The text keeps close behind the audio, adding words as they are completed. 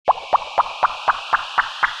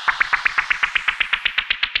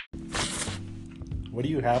What do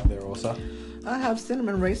you have there, Åsa? I have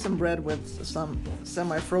cinnamon raisin bread with some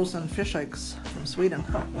semi-frozen fish eggs from Sweden.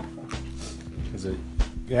 Is it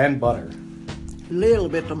and butter? Little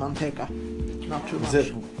bit of manteca, not too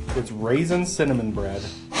much. It's raisin cinnamon bread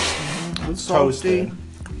With toasted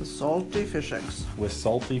salty fish eggs, with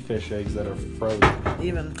salty fish eggs that are frozen.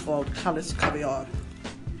 even called Kalles caviar.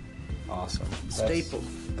 Awesome. Staple.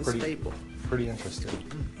 A staple. Pretty interesting.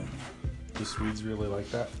 Do Swedes really like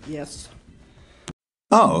that? Yes.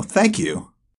 Oh, thank you.